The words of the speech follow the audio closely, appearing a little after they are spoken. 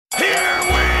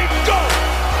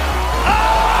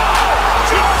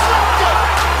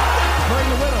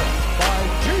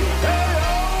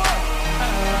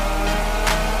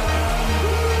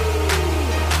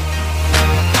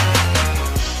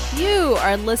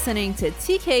are listening to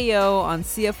TKO on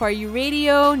CFRU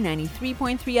Radio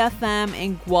 93.3 FM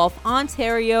in Guelph,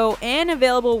 Ontario, and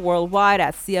available worldwide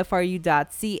at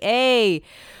CFRU.ca.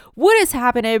 What is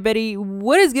happening, everybody?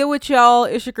 What is good with y'all?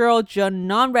 It's your girl,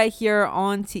 Janan, right here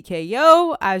on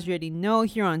TKO. As you already know,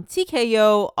 here on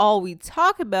TKO, all we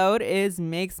talk about is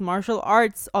mixed martial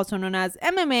arts, also known as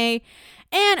MMA,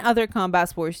 and other combat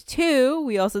sports too.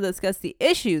 We also discuss the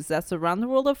issues that surround the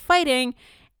world of fighting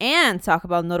and talk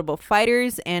about notable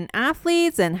fighters and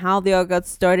athletes and how they all got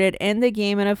started in the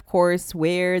game and, of course,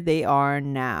 where they are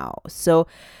now. So,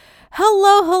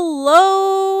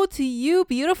 hello to you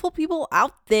beautiful people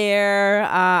out there.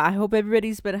 I hope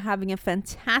everybody's been having a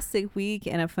fantastic week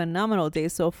and a phenomenal day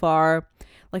so far,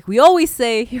 like we always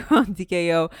say here on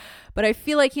TKO. But I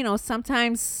feel like,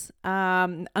 sometimes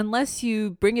unless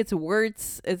you bring it to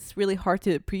words, it's really hard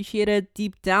to appreciate it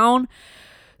deep down.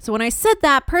 So when I said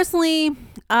that, personally,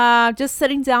 just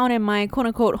sitting down in my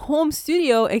quote-unquote home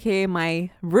studio, aka my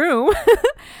room,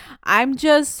 I'm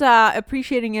just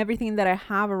appreciating everything that I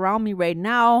have around me right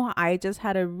now. I just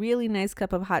had a really nice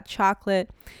cup of hot chocolate.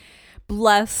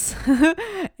 Bless.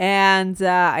 And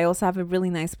I also have a really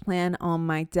nice plan on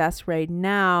my desk right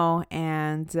now.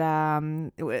 And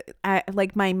I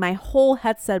like my whole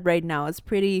headset right now is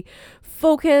pretty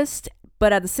focused,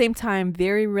 but at the same time,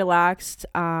 very relaxed.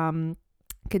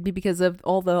 Could be because of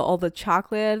all the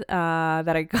chocolate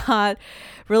that I got,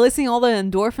 releasing all the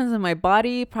endorphins in my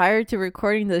body prior to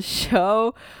recording the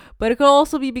show. But it could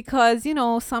also be because,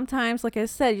 sometimes, like I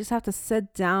said, you just have to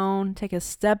sit down, take a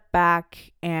step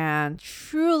back, and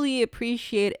truly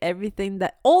appreciate everything,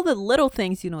 all the little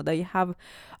things, that you have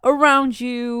around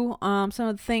you. Some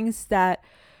of the things that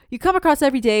you come across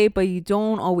every day, but you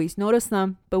don't always notice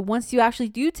them. But once you actually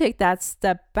do take that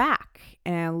step back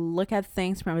and look at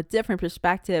things from a different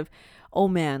perspective, oh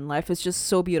man, life is just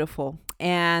so beautiful.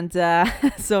 And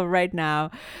so right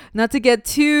now, not to get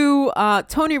too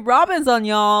Tony Robbins on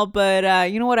y'all,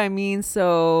 but you know what I mean.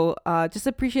 So just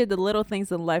appreciate the little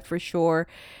things in life for sure.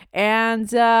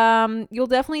 And you'll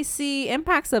definitely see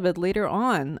impacts of it later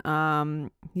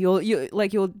on.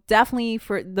 You'll definitely,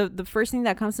 for the first thing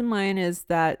that comes to mind is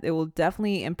that it will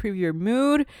definitely improve your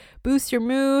mood, boost your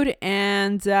mood,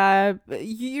 and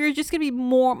you're just gonna be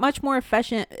much more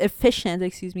efficient,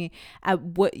 at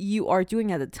what you are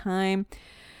doing at the time.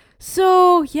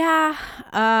 So yeah,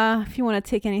 if you want to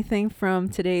take anything from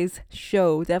today's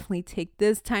show, definitely take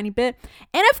this tiny bit.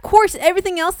 And of course,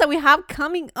 everything else that we have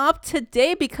coming up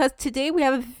today, because today we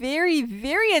have a very,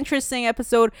 very interesting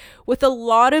episode with a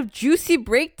lot of juicy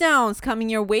breakdowns coming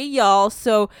your way, y'all.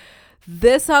 So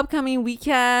this upcoming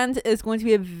weekend is going to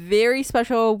be a very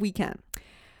special weekend.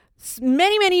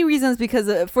 Many reasons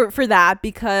for that,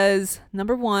 because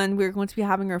number one, we're going to be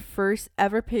having our first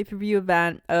ever pay-per-view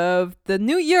event of the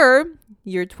new year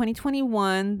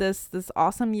 2021, this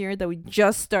awesome year that we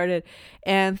just started,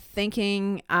 and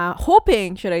hoping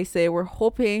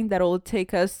that it will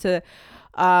take us to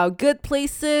good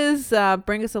places,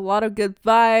 bring us a lot of good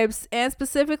vibes, and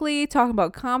specifically talking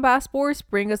about combat sports,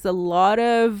 bring us a lot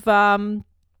of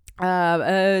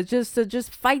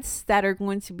just fights that are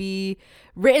going to be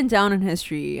written down in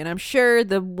history. And I'm sure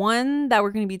the one that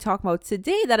we're going to be talking about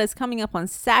today that is coming up on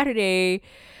Saturday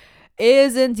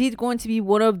is indeed going to be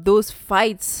one of those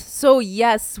fights. So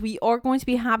yes, we are going to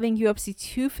be having UFC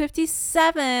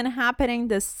 257 happening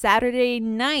this Saturday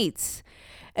night.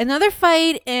 Another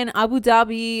fight in Abu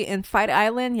Dhabi, in Fight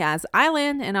Island. Yes,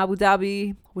 Island in Abu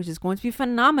Dhabi, which is going to be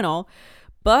phenomenal.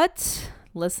 But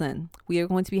listen, we are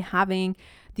going to be having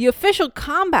the official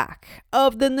comeback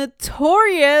of the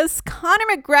notorious Conor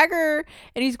McGregor,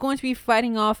 and he's going to be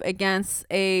fighting off against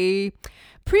a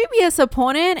previous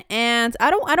opponent, and I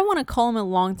don't want to call him a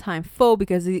longtime foe,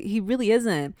 because he really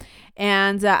isn't.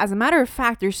 And as a matter of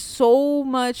fact, there's so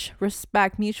much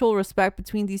mutual respect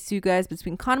between these two guys,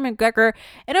 between Conor McGregor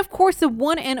and, of course, the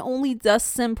one and only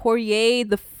Dustin Poirier,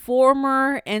 the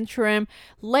former interim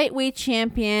lightweight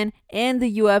champion in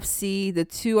the UFC. The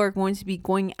two are going to be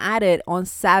going at it on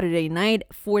Saturday night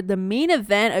for the main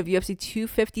event of UFC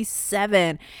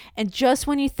 257. And just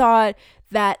when you thought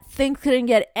that things couldn't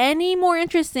get any more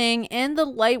interesting in the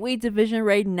lightweight division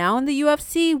right now in the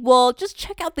UFC, well, just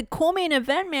check out the co-main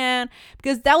event, man,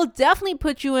 because that will definitely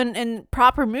put you in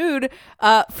proper mood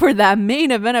for that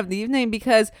main event of the evening,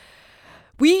 because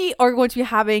we are going to be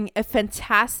having a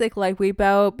fantastic lightweight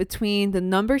bout between the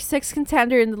number 6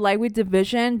 contender in the lightweight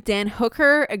division, Dan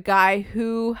Hooker, a guy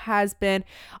who has been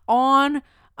on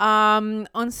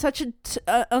such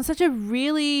a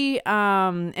really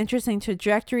interesting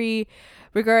trajectory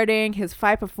regarding his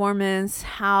fight performance,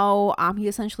 how he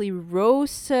essentially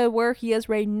rose to where he is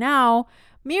right now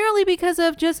merely because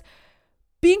of just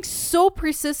being so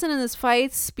persistent in his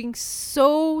fights, being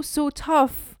so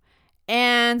tough,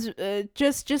 and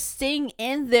just staying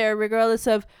in there regardless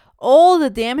of all the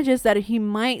damages that he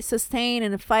might sustain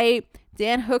in a fight.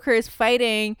 Dan Hooker is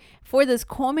fighting for this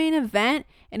co-main event,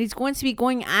 and he's going to be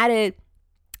going at it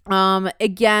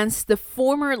against the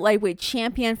former lightweight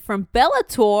champion from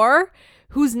Bellator,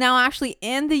 who's now actually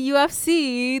in the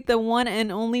UFC, the one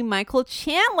and only Michael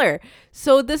Chandler.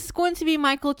 So this is going to be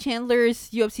Michael Chandler's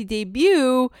UFC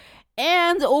debut.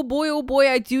 And oh boy,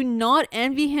 I do not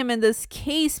envy him in this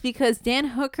case, because Dan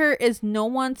Hooker is no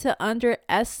one to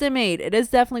underestimate. It is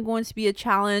definitely going to be a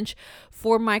challenge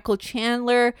for Michael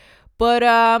Chandler. But,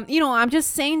 I'm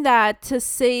just saying that to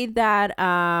say that,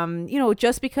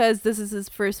 just because this is his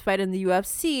first fight in the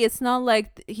UFC, it's not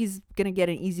like he's going to get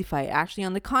an easy fight. Actually,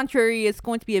 on the contrary, it's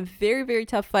going to be a very, very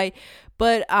tough fight.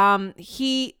 But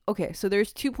so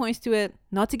there's 2 points to it.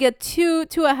 Not to get too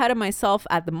ahead of myself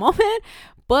at the moment,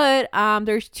 but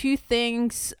there's 2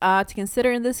 things to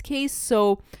consider in this case.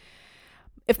 So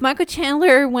if Michael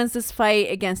Chandler wins this fight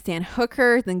against Dan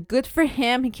Hooker, then good for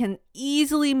him. He can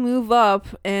easily move up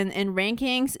in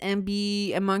rankings and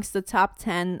be amongst the top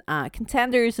 10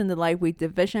 contenders in the lightweight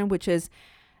division, which is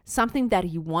something that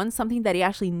he wants, something that he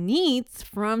actually needs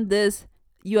from this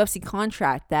UFC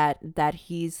contract that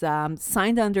he's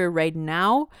signed under right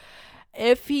now.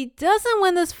 If he doesn't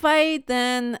win this fight,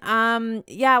 then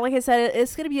like I said,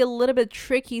 it's going to be a little bit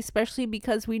tricky, especially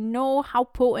because we know how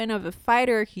potent of a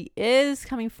fighter he is,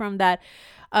 coming from that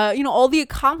all the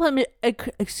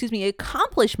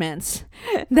accomplishments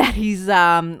that he's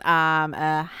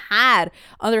had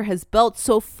under his belt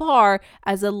so far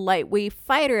as a lightweight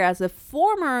fighter, as a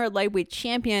former lightweight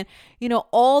champion.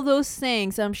 All those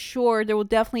things, I'm sure they will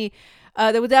definitely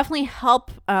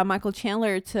help Michael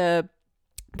Chandler to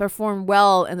perform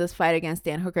well in this fight against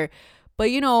Dan Hooker. But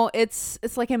it's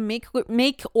like a make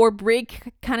or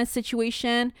break kind of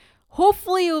situation.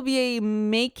 Hopefully it will be a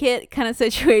make it kind of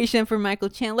situation for Michael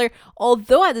Chandler,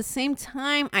 although at the same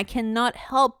time I cannot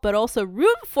help but also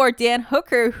root for Dan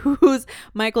Hooker, who's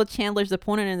Michael Chandler's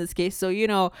opponent in this case. So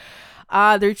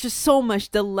there's just so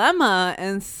much dilemma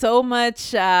and so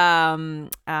much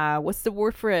what's the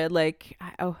word for it,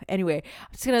 anyway,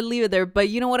 I'm just gonna leave it there, but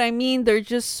you know what I mean. There's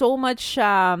just so much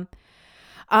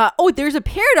there's a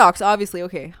paradox, obviously.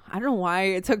 Okay, I don't know why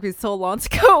it took me so long to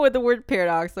go with the word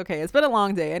paradox. Okay, it's been a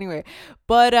long day anyway,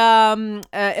 but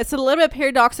it's a little bit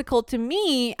paradoxical to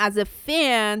me as a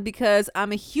fan, because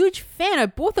I'm a huge fan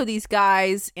of both of these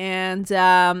guys, and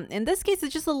in this case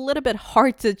it's just a little bit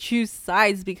hard to choose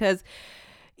sides, because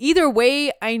either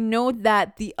way I know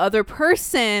that the other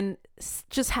person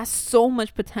just has so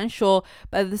much potential,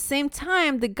 but at the same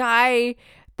time the guy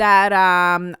that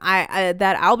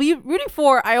that I'll be rooting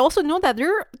for, I also know that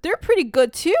they're pretty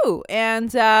good too.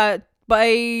 And by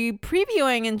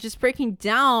previewing and just breaking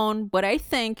down what I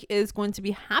think is going to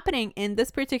be happening in this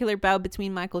particular bout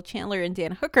between Michael Chandler and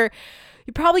Dan Hooker,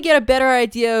 you probably get a better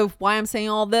idea of why I'm saying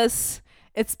all this.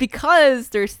 It's because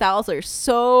their styles are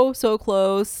so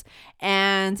close,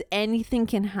 and anything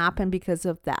can happen because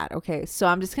of that. Okay, so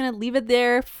I'm just gonna leave it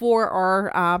there for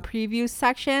our preview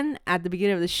section at the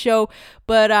beginning of the show,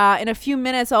 but in a few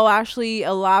minutes I'll actually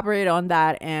elaborate on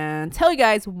that and tell you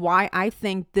guys why I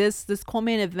think this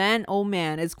co-main event, oh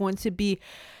man, is going to be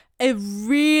a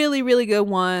really, really good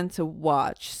one to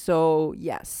watch. So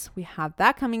yes, we have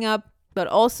that coming up, but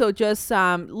also just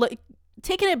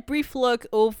taking a brief look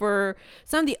over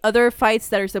some of the other fights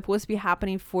that are supposed to be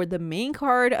happening for the main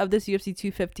card of this UFC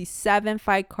 257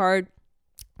 fight card.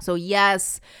 So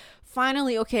yes,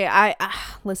 finally, okay, I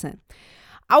listen,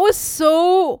 I was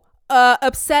so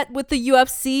upset with the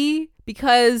UFC,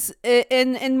 because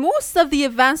in most of the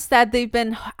events that they've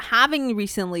been having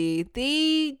recently,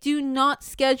 they do not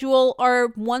schedule our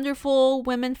wonderful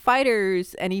women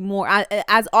fighters anymore,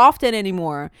 as often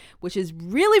anymore, which is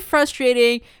really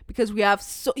frustrating, because we have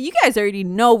you guys already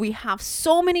know we have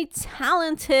so many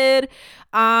talented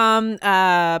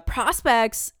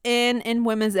prospects in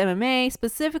women's MMA,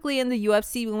 specifically in the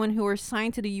UFC. Women who are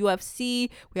signed to the UFC,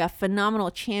 we have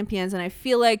phenomenal champions, and I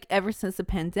feel like ever since the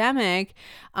pandemic,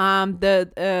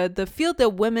 the field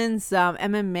of women's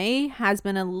MMA has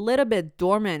been a little bit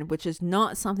dormant, which is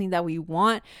not something that we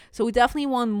want. So we definitely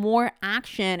want more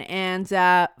action, and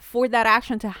for that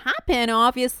action to happen,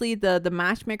 obviously the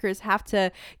matchmakers have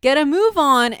to get a move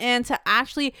on and to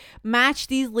actually match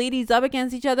these ladies up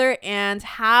against each other and and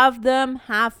have them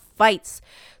have fights.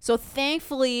 So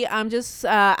thankfully, I'm just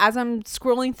as I'm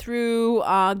scrolling through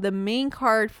the main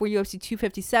card for UFC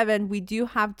 257, we do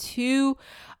have two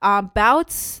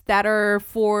bouts that are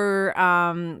for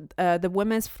the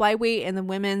women's flyweight and the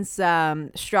women's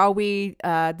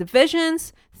strawweight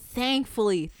divisions.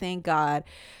 Thankfully, thank God.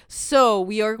 So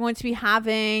we are going to be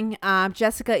having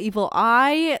Jessica Evil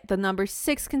Eye, the number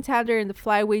 6 contender in the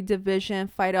flyweight division,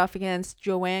 fight off against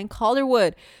Joanne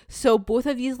Calderwood. So both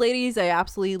of these ladies I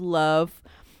absolutely love.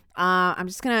 I'm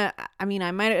just gonna, I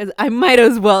might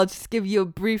as well just give you a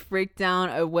brief breakdown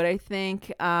of what I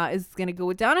think is gonna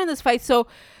go down in this fight. So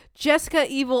Jessica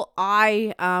Evil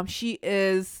Eye, she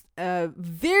is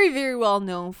very, very well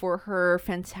known for her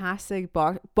fantastic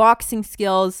boxing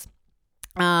skills.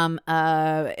 Well,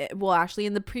 actually,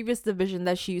 in the previous division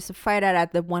that she used to fight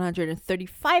at the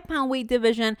 135-pound weight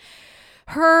division,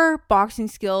 her boxing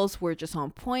skills were just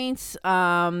on point.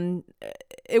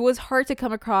 It was hard to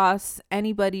come across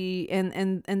anybody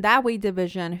in that weight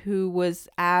division who was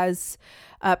as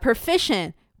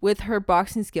proficient with her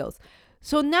boxing skills.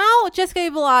 So now Jessica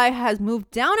Evil Eye has moved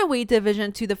down a weight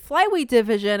division to the flyweight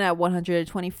division at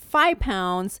 125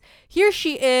 pounds. Here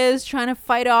she is trying to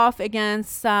fight off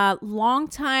against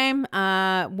longtime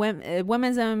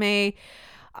women's MMA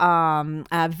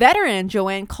veteran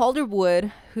Joanne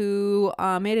Calderwood, who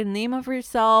made a name of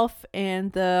herself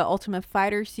in the Ultimate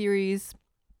Fighter series.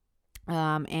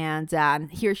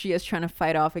 And here she is trying to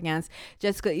fight off against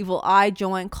Jessica Evil Eye,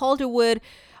 Joanne Calderwood.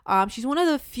 She's one of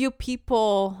the few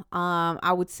people,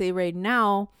 I would say right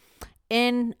now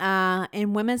in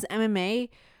women's MMA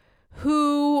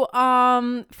who,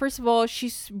 first of all,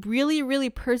 she's really, really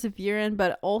persevering,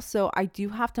 but also I do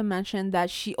have to mention that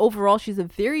she's a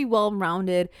very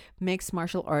well-rounded mixed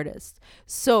martial artist.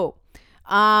 So,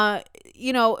 when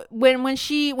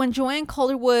Joanne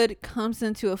Calderwood comes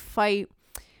into a fight,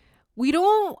 we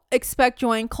don't expect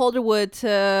Joanne Calderwood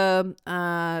to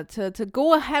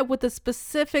go ahead with a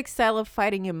specific style of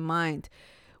fighting in mind.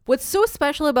 What's so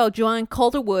special about Joanne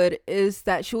Calderwood is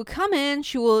that she will come in,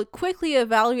 she will quickly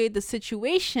evaluate the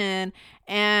situation,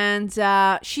 and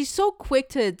she's so quick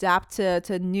to adapt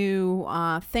to new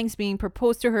things being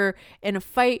proposed to her in a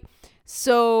fight.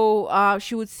 So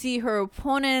she would see her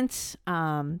opponent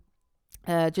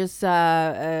just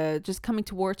coming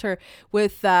towards her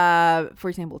with, for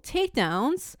example,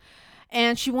 takedowns,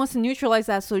 and she wants to neutralize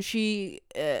that. So she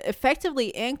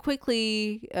effectively and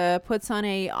quickly puts on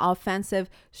a offensive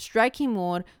striking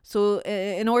mode. So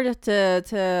in order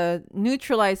to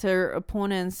neutralize her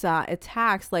opponent's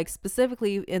attacks, like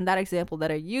specifically in that example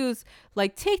that I used,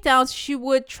 like takedowns, she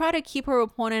would try to keep her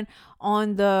opponent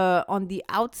on the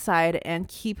outside and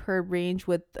keep her range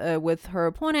with her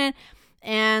opponent.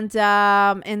 And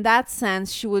in that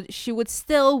sense, she would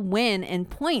still win in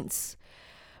points.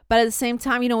 But at the same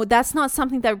time, that's not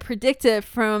something that we predicted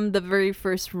from the very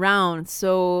first round.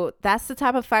 So that's the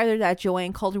type of fighter that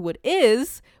Joanne Calderwood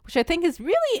is, which I think is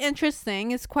really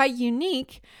interesting. It's quite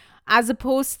unique, as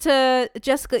opposed to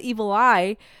Jessica Evil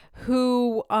Eye,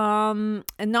 who, and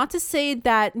not to say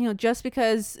that, just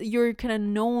because you're kind of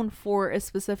known for a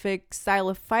specific style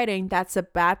of fighting, that's a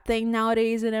bad thing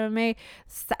nowadays in MMA.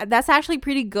 That's actually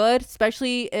pretty good,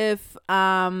 especially if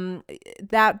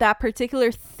that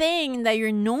particular thing that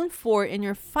you're known for in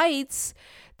your fights,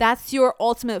 that's your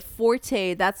ultimate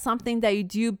forte. That's something that you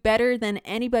do better than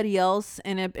anybody else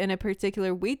in a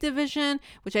particular weight division,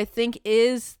 which I think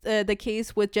is the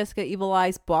case with Jessica Evil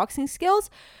Eye's boxing skills.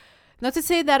 Not to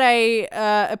say that I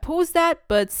oppose that,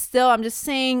 but still, I'm just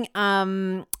saying,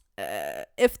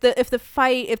 if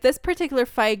this particular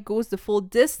fight goes the full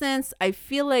distance, I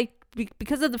feel like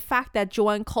because of the fact that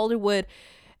Joanne Calderwood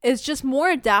is just more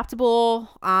adaptable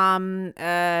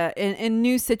in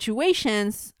new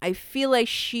situations, I feel like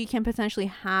she can potentially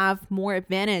have more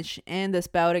advantage in this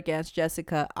bout against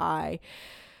Jessica Eye.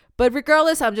 But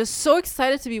regardless, I'm just so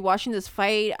excited to be watching this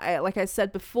fight. Like I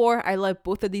said before, I love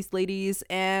both of these ladies,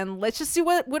 and let's just see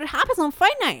what happens on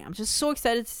fight night. I'm just so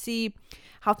excited to see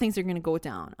how things are going to go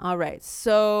down. All right.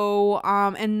 So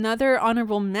another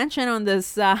honorable mention on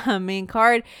this main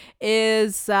card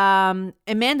is Amanda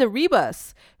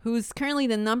Ribas, who's currently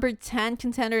the number 10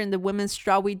 contender in the women's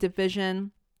strawweight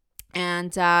division.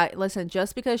 And listen,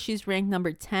 just because she's ranked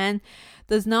number 10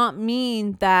 does not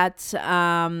mean that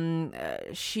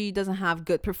she doesn't have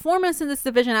good performance in this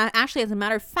division. Actually, as a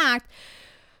matter of fact,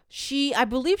 I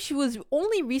believe she was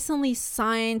only recently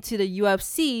signed to the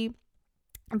UFC.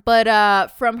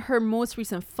 But from her most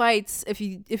recent fights, if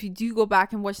you do go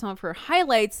back and watch some of her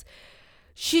highlights,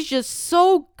 she's just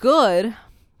so good.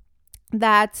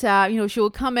 that she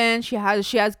will come in. She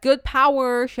has good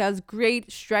power. She has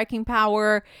great striking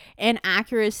power and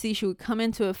accuracy. She will come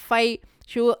into a fight.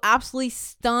 She will absolutely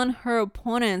stun her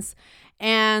opponents,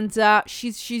 and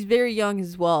she's very young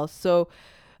as well. So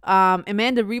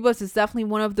Amanda Ribas is definitely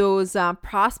one of those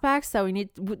prospects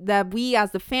that we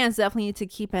as the fans definitely need to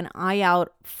keep an eye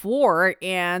out for.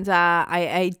 And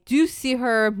I do see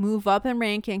her move up in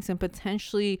rankings and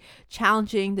potentially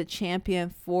challenging the champion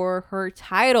for her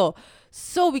title.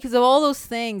 So because of all those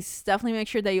things, definitely make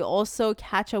sure that you also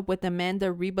catch up with Amanda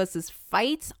Ribas's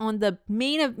fight on the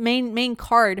main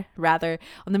card, rather,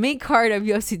 on the main card of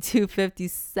UFC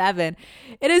 257.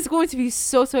 It is going to be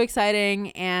so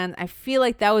exciting, and I feel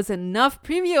like that was enough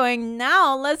previewing.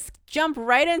 Now let's jump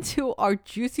right into our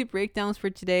juicy breakdowns for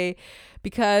today,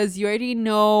 because you already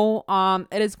know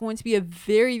it is going to be a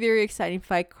very exciting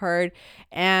fight card,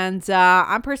 and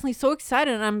I'm personally so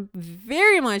excited, and I'm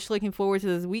very much looking forward to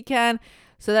this weekend.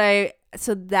 I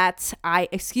feel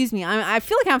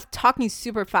like I'm talking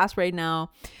super fast right now,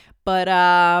 but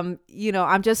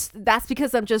that's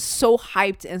because I'm just so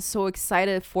hyped and so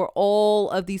excited for all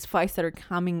of these fights that are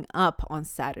coming up on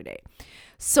Saturday.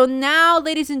 So now,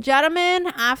 ladies and gentlemen,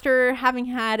 after having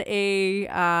had a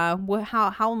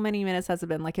how many minutes has it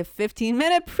been? Like a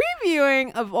 15-minute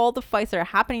previewing of all the fights that are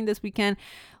happening this weekend,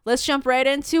 let's jump right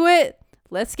into it.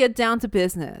 Let's get down to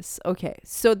business. Okay,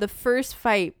 so the first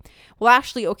fight.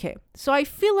 So I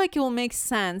feel like it will make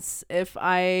sense if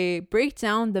I break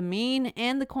down the main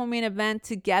and the co-main event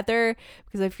together,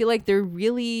 because I feel like they're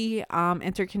really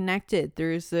interconnected.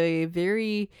 There's a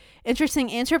very interesting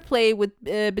interplay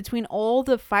between all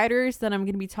the fighters that I'm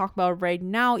going to be talking about right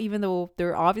now, even though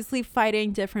they're obviously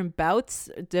fighting different bouts,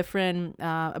 different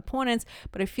opponents.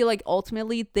 But I feel like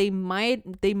ultimately they might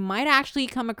actually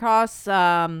come across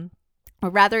or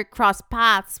rather cross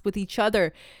paths with each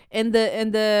other in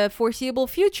the foreseeable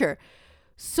future.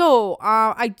 So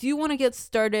I do want to get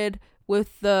started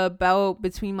with the bout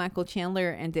between Michael Chandler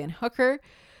and Dan Hooker.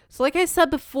 So like I said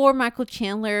before, Michael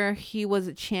Chandler, he was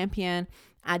a champion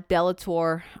at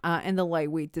Bellator in the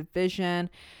lightweight division.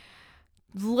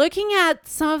 Looking at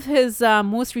some of his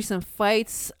most recent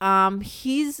fights,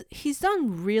 he's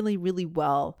done really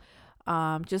well.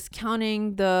 Just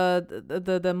counting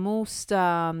the most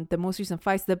recent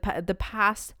fights, the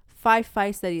past 5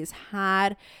 fights that he's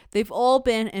had, they've all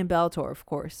been in Bellator, of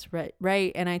course,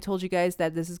 right. And I told you guys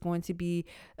that this is going to be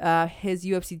his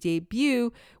UFC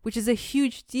debut, which is a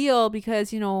huge deal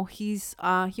because he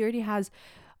already has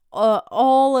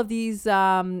all of these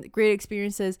great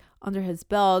experiences under his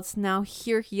belts. Now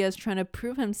here he is trying to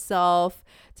prove himself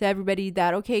to everybody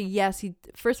that, okay, yes, he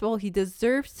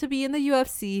deserves to be in the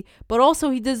UFC, but also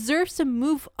he deserves to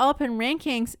move up in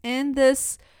rankings in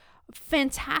this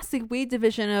fantastic weight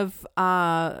division of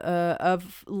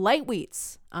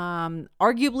lightweights.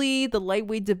 Arguably the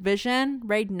lightweight division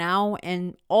right now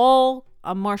in all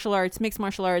mixed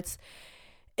martial arts,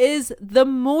 is the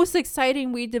most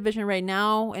exciting weight division right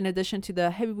now, in addition to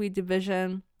the heavyweight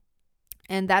division.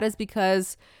 And that is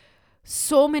because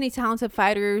so many talented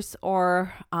fighters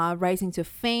are starting to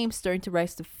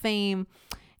rise to fame.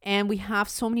 And we have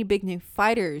so many big name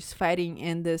fighters fighting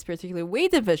in this particular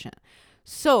weight division.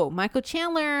 So Michael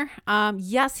Chandler,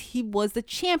 yes, he was the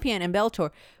champion in Bellator,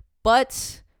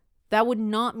 but that would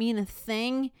not mean a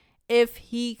thing if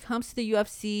he comes to the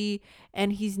UFC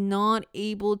and he's not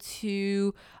able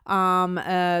to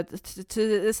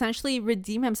essentially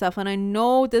redeem himself. And I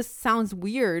know this sounds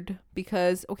weird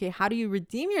because, okay, how do you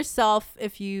redeem yourself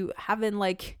if you haven't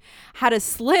had a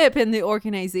slip in the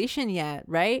organization yet,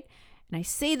 right? And I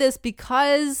say this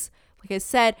because, like I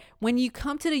said, when you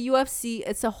come to the UFC,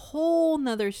 it's a whole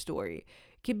nother story.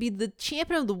 You could be the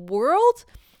champion of the world,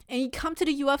 and you come to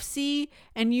the UFC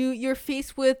and you're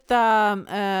faced with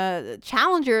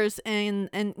challengers and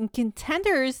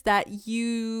contenders that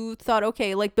you thought,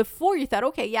 okay, like before you thought,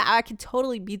 okay, yeah, I could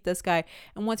totally beat this guy.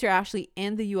 And once you're actually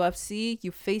in the UFC,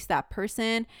 you face that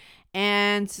person.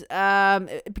 And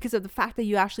because of the fact that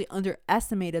you actually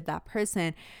underestimated that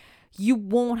person, you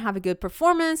won't have a good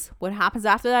performance. What happens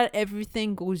after that?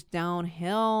 Everything goes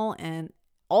downhill. And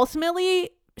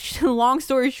ultimately, long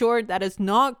story short, that is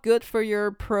not good for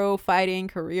your pro fighting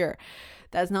career.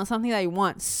 That's not something that you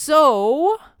want.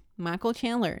 So Michael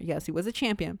Chandler, yes, he was a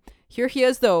champion. Here he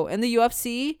is, though, in the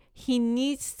UFC. He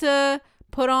needs to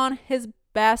put on his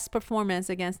best performance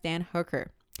against Dan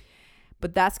Hooker.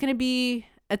 But that's going to be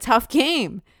a tough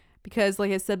game because,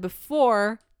 like I said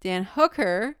before, Dan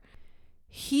Hooker,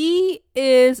 he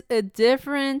is a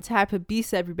different type of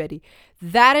beast, everybody.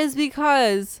 That is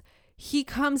because he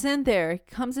comes in there,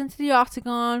 comes into the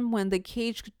octagon when the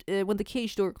cage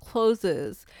door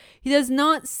closes. He does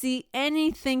not see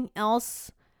anything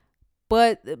else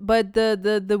but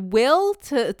the will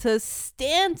to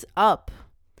stand up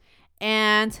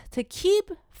and to keep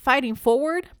fighting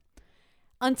forward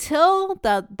until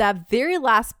that very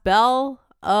last bell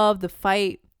of the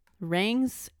fight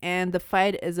rings and the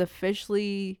fight is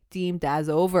officially deemed as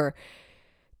over.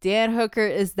 Dan Hooker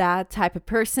is that type of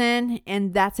person,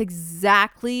 and that's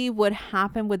exactly what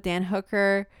happened with Dan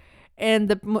Hooker in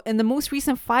the most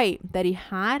recent fight that he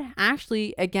had,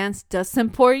 actually against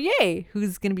Dustin Poirier,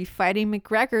 who's going to be fighting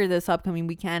McGregor this upcoming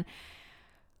weekend.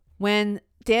 When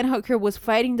Dan Hooker was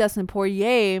fighting Dustin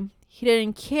Poirier, he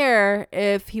didn't care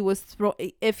if he was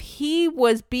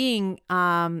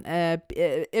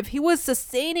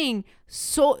sustaining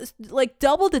so like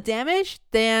double the damage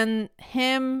than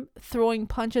him throwing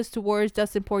punches towards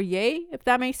Dustin Poirier, if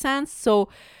that makes sense. So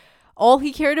all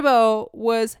he cared about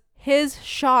was his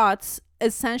shots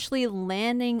essentially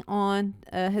landing on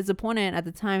his opponent at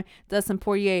the time, Dustin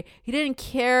Poirier. He didn't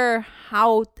care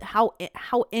how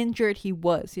injured he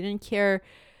was. He didn't care.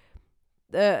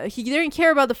 He didn't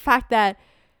care about the fact that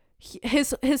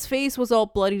his face was all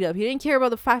bloodied up. He didn't care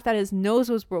about the fact that his nose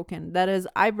was broken, that his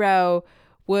eyebrow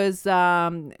was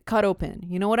cut open.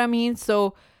 You know what I mean?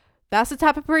 So that's the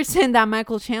type of person that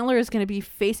Michael Chandler is going to be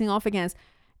facing off against.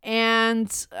 And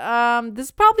this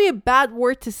is probably a bad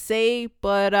word to say,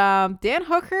 but Dan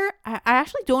Hooker, I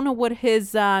actually don't know what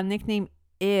his nickname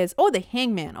is. Oh, the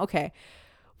Hangman. Okay.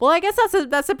 Well, I guess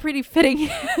that's a pretty fitting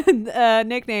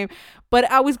nickname. But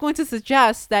I was going to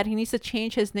suggest that he needs to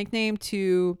change his nickname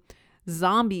to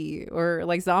Zombie or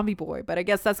like Zombie Boy. But I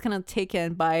guess that's kind of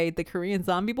taken by the Korean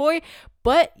Zombie Boy.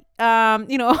 But, long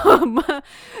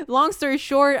story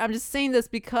short, I'm just saying this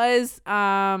because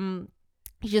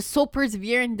he's just so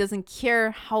persevering, doesn't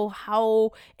care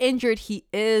how injured he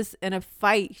is in a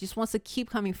fight. He just wants to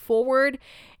keep coming forward.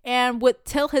 And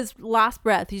till his last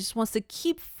breath, he just wants to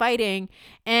keep fighting.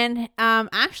 And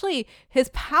actually, his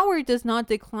power does not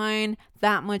decline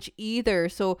that much either.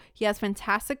 So he has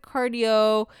fantastic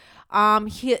cardio.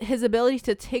 His ability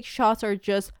to take shots are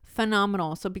just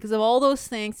phenomenal. So because of all those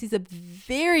things, he's a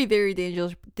very, very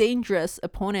dangerous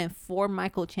opponent for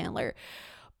Michael Chandler.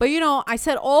 But, I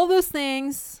said all those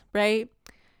things, right?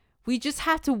 We just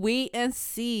have to wait and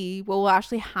see what will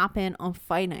actually happen on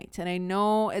fight night. And I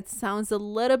know it sounds a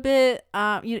little bit,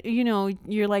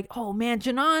 you're like, oh man,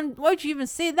 Janan, why'd you even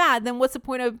say that? Then what's the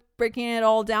point of breaking it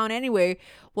all down anyway?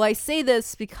 Well, I say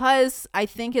this because I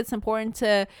think it's important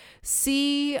to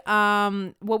see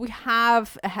what we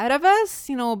have ahead of us,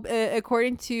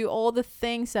 according to all the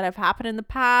things that have happened in the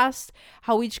past,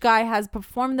 how each guy has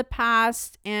performed in the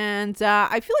past. And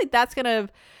I feel like that's going to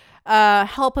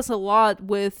help us a lot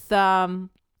with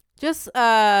just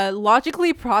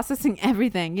logically processing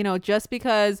everything, just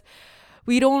because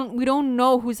we don't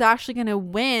know who's actually gonna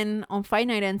win on fight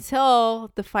night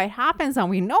until the fight happens and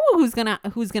we know who's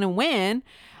gonna win.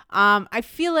 I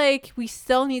feel like we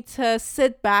still need to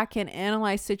sit back and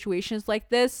analyze situations like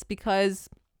this because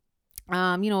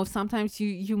sometimes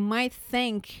you might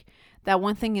think that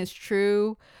one thing is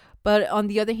true, but on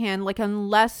the other hand, like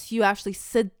unless you actually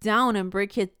sit down and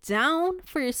break it down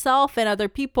for yourself and other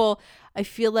people, I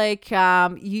feel like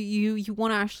you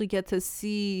want to actually get to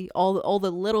see all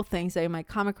the little things that you might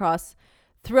come across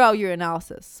throughout your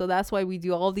analysis. So that's why we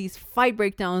do all these fight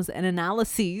breakdowns and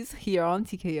analyses here on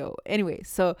TKO. Anyway,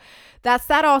 so that's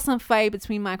that awesome fight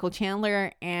between Michael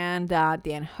Chandler and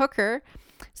Dan Hooker.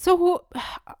 So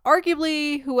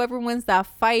arguably, whoever wins that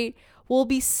fight will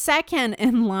be second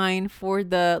in line for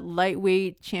the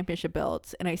lightweight championship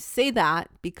belts. And I say that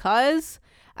because,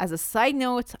 as a side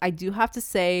note, I do have to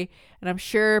say, and I'm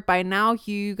sure by now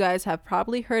you guys have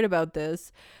probably heard about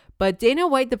this, but Dana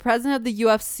White, the president of the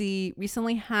UFC,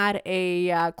 recently had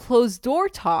a closed door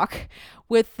talk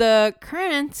with the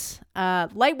current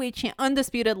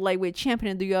undisputed lightweight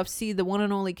champion of the UFC, the one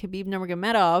and only Khabib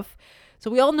Nurmagomedov.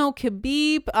 So we all know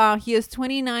Khabib. He is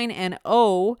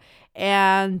 29-0,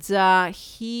 and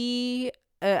he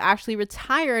actually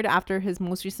retired after his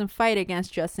most recent fight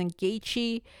against Justin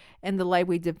Gaethje in the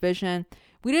lightweight division.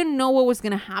 We didn't know what was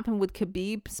going to happen with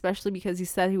Khabib, especially because he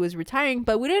said he was retiring,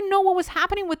 but we didn't know what was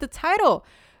happening with the title.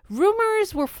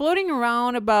 Rumors were floating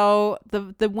around about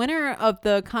the winner of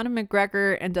the Conor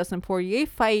McGregor and Dustin Poirier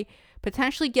fight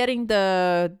potentially getting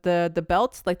the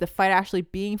belts, like the fight actually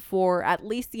being for at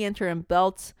least the interim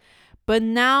belts. But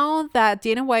now that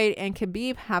Dana White and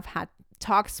Khabib have had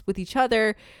talks with each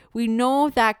other, we know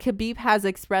that Khabib has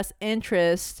expressed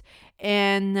interest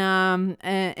And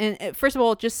first of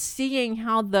all, just seeing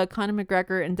how the Conor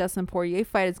McGregor and Dustin Poirier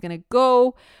fight is going to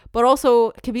go. But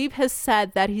also, Khabib has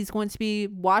said that he's going to be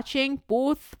watching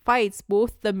both fights,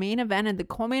 both the main event and the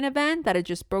co-main event that I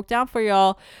just broke down for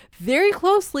y'all, very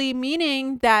closely,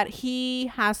 meaning that he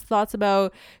has thoughts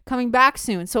about coming back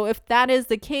soon. So if that is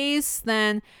the case,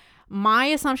 then my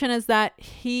assumption is that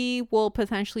he will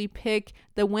potentially pick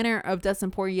the winner of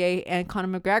Dustin Poirier and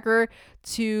Conor McGregor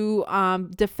to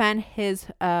defend his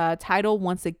title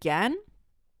once again,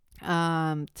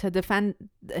 to defend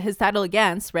his title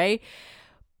against, right?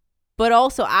 But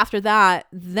also after that,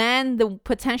 then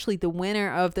potentially the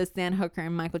winner of this Dan Hooker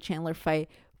and Michael Chandler fight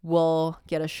will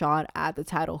get a shot at the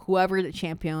title, whoever the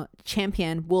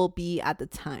champion will be at the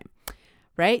time.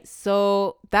 Right?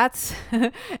 So that's,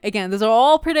 again, those are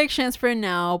all predictions for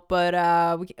now, but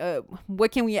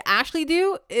what can we actually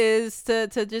do is to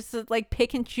just like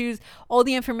pick and choose all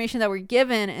the information that we're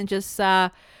given and just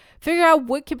figure out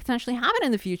what could potentially happen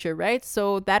in the future, right?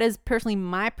 So that is personally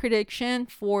my prediction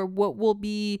for what will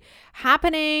be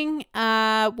happening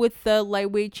with the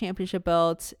lightweight championship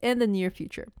belt in the near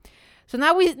future. So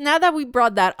now that we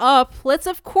brought that up, let's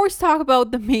of course talk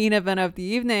about the main event of the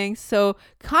evening. So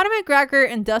Conor McGregor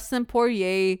and Dustin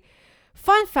Poirier.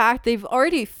 Fun fact, they've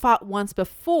already fought once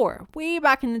before, way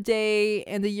back in the day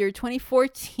in the year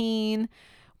 2014,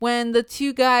 when the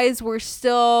two guys were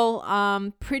still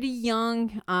pretty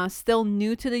young, still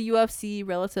new to the UFC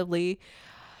relatively.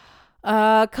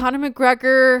 Conor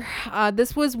McGregor,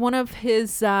 this was one of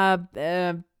his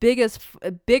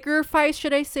bigger fights,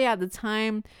 should I say, at the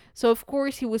time. So of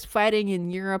course he was fighting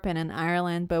in Europe and in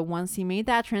Ireland, but once he made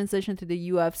that transition to the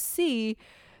UFC,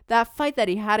 that fight that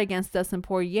he had against Dustin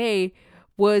Poirier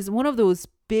was one of those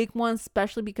big ones,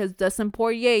 especially because Dustin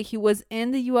Poirier, he was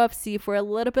in the UFC for a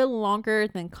little bit longer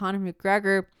than Conor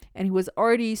McGregor, and he was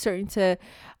already starting to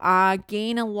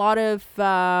gain a lot of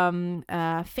fandom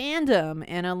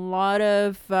and a lot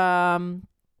of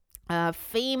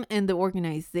fame in the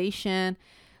organization.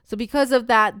 So because of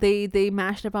that, they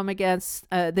matched Conor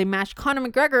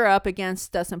McGregor up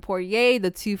against Dustin Poirier.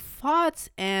 The two fought,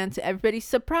 and to everybody's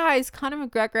surprise, Conor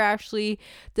McGregor actually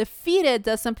defeated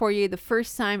Dustin Poirier the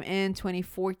first time in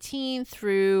 2014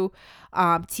 through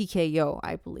TKO,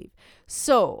 I believe.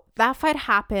 So that fight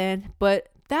happened, but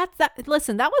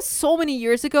listen, that was so many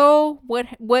years ago.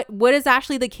 What is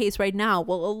actually the case right now?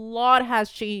 Well, a lot has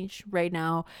changed right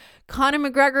now. Conor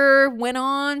McGregor went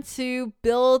on to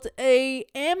build a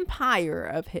empire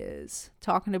of his,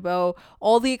 talking about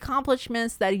all the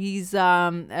accomplishments that he's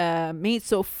made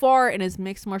so far in his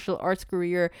mixed martial arts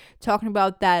career, talking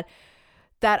about that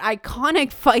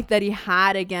iconic fight that he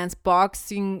had against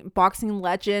boxing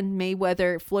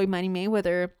legend Floyd Money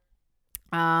Mayweather,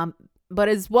 but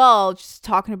as well, just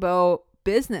talking about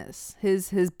business,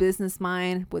 his business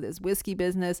mind with his whiskey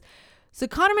business. So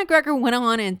Conor McGregor went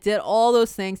on and did all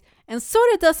those things, and so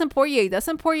did Dustin Poirier.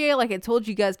 Dustin Poirier, like I told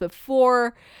you guys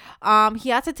before, he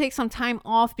had to take some time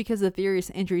off because of various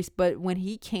injuries, but when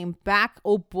he came back,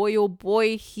 oh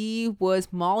boy, he was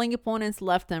mauling opponents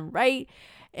left and right.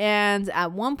 And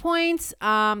at one point,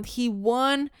 he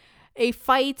won a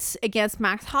fight against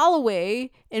Max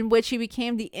Holloway, in which he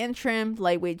became the interim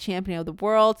lightweight champion of the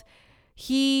world.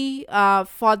 He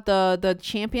fought the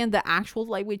champion, the actual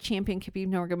lightweight champion, Khabib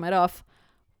Nurmagomedov,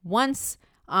 once.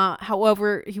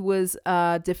 However, he was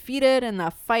defeated in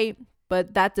that fight,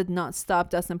 but that did not stop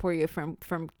Dustin Poirier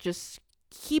from just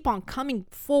keep on coming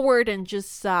forward and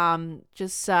just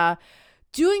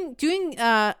doing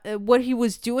what he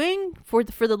was doing for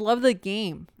the love of the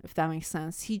game, if that makes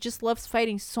sense. He just loves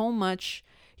fighting so much.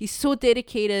 He's so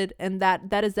dedicated, and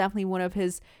that is definitely one of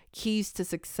his keys to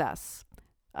success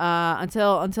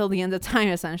until the end of time,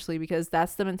 essentially, because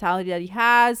that's the mentality that he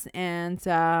has, and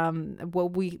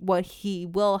what he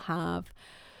will have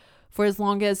for as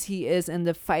long as he is in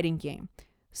the fighting game.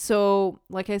 So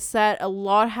like I said, a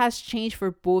lot has changed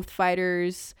for both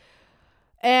fighters.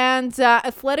 And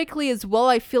athletically as well,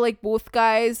 I feel like both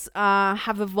guys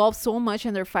have evolved so much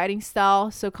in their fighting style.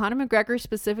 So Conor McGregor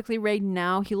specifically right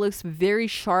now, he looks very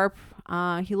sharp.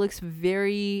 He looks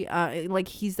very like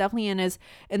he's definitely in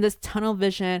this tunnel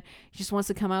vision. He just wants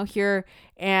to come out here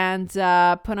and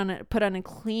put on a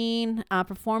clean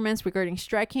performance regarding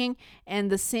striking. And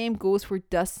the same goes for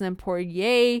Dustin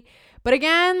Poirier. But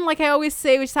again, like I always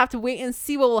say, we just have to wait and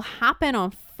see what will happen on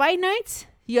fight night.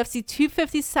 UFC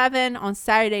 257 on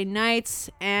Saturday nights.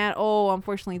 And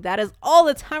unfortunately, that is all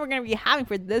the time we're going to be having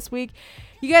for this week.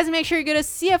 You guys make sure you go to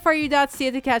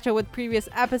CFRU.ca to catch up with previous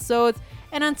episodes.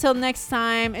 And until next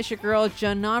time, it's your girl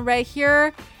Janan right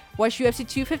here. Watch UFC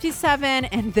 257,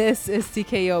 and this is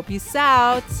TKO. Peace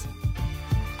out.